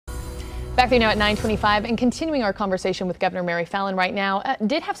Back there now at 9:25 and continuing our conversation with Governor Mary Fallin right now.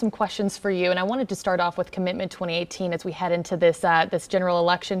 Did have some questions for you, and I wanted to start off with Commitment 2018 as we head into this this general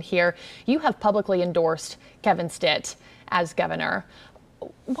election here. You have publicly endorsed Kevin Stitt as governor.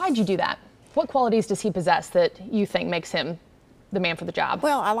 Why'd you do that? What qualities does he possess that you think makes him the man for the job?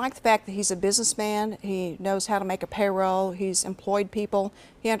 Well, I like the fact that he's a businessman. He knows how to make a payroll. He's employed people.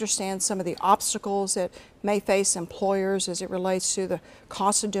 He understands some of the obstacles that may face employers as it relates to the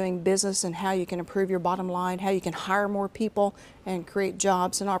cost of doing business and how you can improve your bottom line, how you can hire more people and create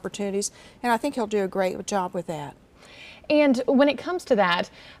jobs and opportunities. And I think he'll do a great job with that. And when it comes to that,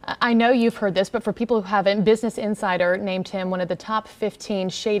 I know you've heard this, but for people who haven't, Business Insider named him one of the top 15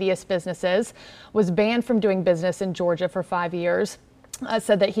 shadiest businesses, was banned from doing business in Georgia for 5 years,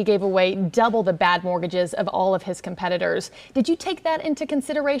 said that he gave away double the bad mortgages of all of his competitors. Did you take that into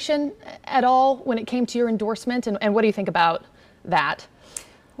consideration at all when it came to your endorsement? And what do you think about that?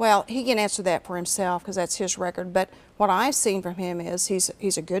 Well, he can answer that for himself because that's his record. But what I've seen from him is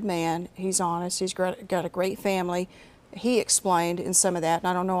he's a good man. He's honest. He's got a great family. He explained in some of that, and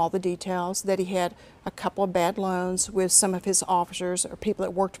I don't know all the details, that he had a couple of bad loans with some of his officers or people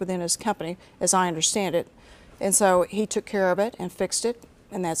that worked within his company, as I understand it. And so he took care of it and fixed it,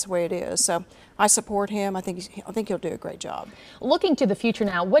 and that's the way it is. So I support him. I think he'll do a great job. Looking to the future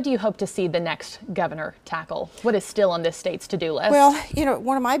now, what do you hope to see the next governor tackle? What is still on this state's to-do list? Well, you know,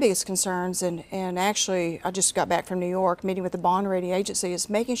 one of my biggest concerns, and actually I just got back from New York meeting with the bond rating agency, is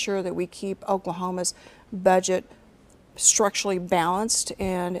making sure that we keep Oklahoma's budget structurally balanced.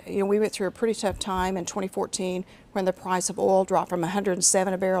 And you know, we went through a pretty tough time in 2014 when the price of oil dropped from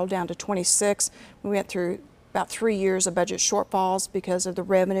 107 a barrel down to 26. We went through about 3 years of budget shortfalls because of the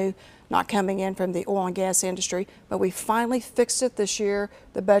revenue not coming in from the oil and gas industry, but we finally fixed it this year.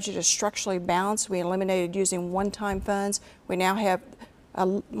 The budget is structurally balanced. We eliminated using one-time funds. We now have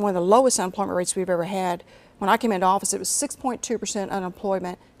one of the lowest unemployment rates we've ever had. When I came into office, it was 6.2%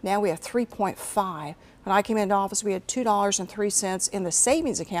 unemployment. Now we have 3.5. When I came into office, we had $2.03 in the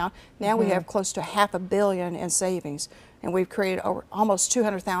savings account. Now we have close to $500 million in savings. And we've created almost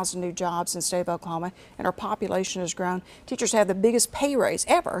 200,000 new jobs in the state of Oklahoma, and our population has grown. Teachers have the biggest pay raise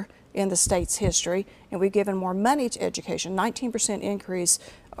ever in the state's history, and we've given more money to education, 19% increase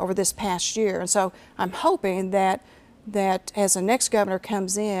over this past year. And so I'm hoping that as the next governor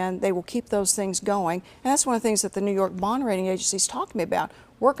comes in, they will keep those things going. And that's one of the things that the New York bond rating agency is talking to me about.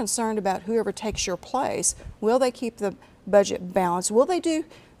 We're concerned about whoever takes your place. Will they keep the budget balanced? Will they do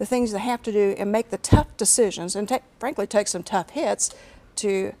the things they have to do and make the tough decisions and frankly take some tough hits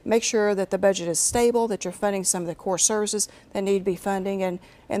to make sure that the budget is stable, that you're funding some of the core services that need to be funding, and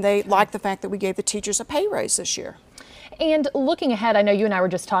they like the fact that we gave the teachers a pay raise this year. And looking ahead, I know you and I were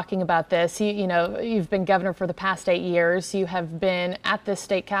just talking about this. You know, you've been governor for the past 8 years. You have been at the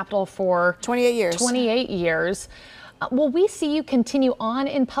state capitol for 28 years. 28 years. Will we see you continue on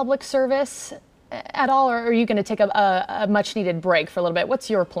in public service at all, or are you going to take a much-needed break for a little bit? What's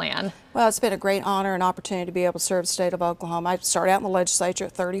your plan? Well, it's been a great honor and opportunity to be able to serve the state of Oklahoma. I started out in the legislature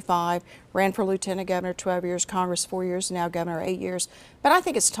at 35, ran for lieutenant governor 12 years, Congress 4 years, now governor 8 years. But I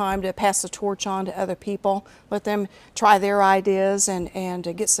think it's time to pass the torch on to other people, let them try their ideas and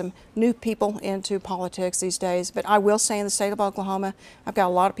to get some new people into politics these days. But I will stay in the state of Oklahoma. I've got a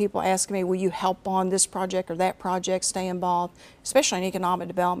lot of people asking me, will you help on this project or that project, stay involved, especially in economic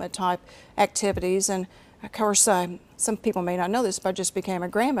development type activities. And of course, some people may not know this, but I just became a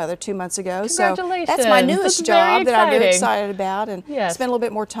grandmother 2 months ago. Congratulations. So that's my newest job that I'm very exciting. excited about, and Yes. spend a little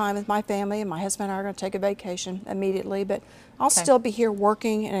bit more time with my family. And my husband and I are going to take a vacation immediately, but I'll still be here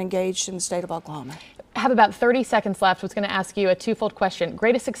working and engaged in the state of Oklahoma. I have about 30 seconds left. I was going to ask you a twofold question.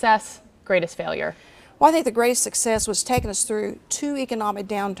 Greatest success, greatest failure? Well, I think the greatest success was taking us through 2 economic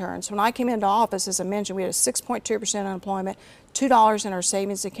downturns. When I came into office, as I mentioned, we had a 6.2% unemployment, $2 in our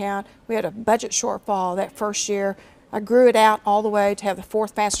savings account. We had a budget shortfall that first year. I grew it out all the way to have the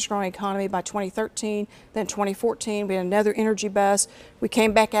 4th fastest growing economy by 2013. Then 2014, we had another energy bust. We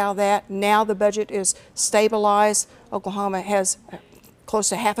came back out of that. Now the budget is stabilized. Oklahoma has close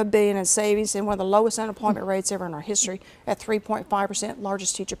to $500 million in savings and one of the lowest unemployment rates ever in our history at 3.5%,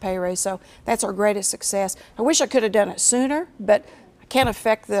 largest teacher pay raise. So that's our greatest success. I wish I could have done it sooner, but I can't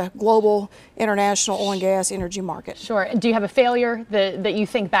affect the global international oil and gas energy market. Sure. Do you have a failure that you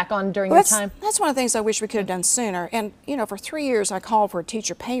think back on during your time? That's one of the things I wish we could have done sooner. And you know, for 3 years I called for a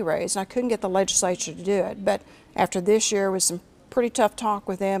teacher pay raise and I couldn't get the legislature to do it. But after this year with some pretty tough talk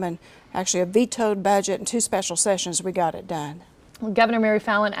with them and actually a vetoed budget and 2 special sessions, we got it done. Governor Mary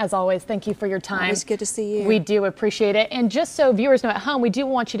Fallin, as always, thank you for your time. Always good to see you. We do appreciate it. And just so viewers know at home, we do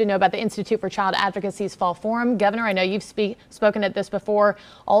want you to know about the Institute for Child Advocacy's Fall Forum. Governor, I know you've spoken at this before.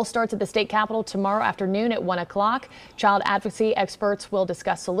 All starts at the state capitol tomorrow afternoon at 1 o'clock. Child advocacy experts will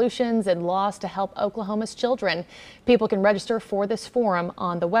discuss solutions and laws to help Oklahoma's children. People can register for this forum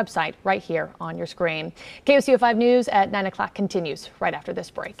on the website right here on your screen. KOCO 5 News at 9 o'clock continues right after this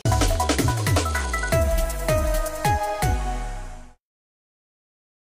break.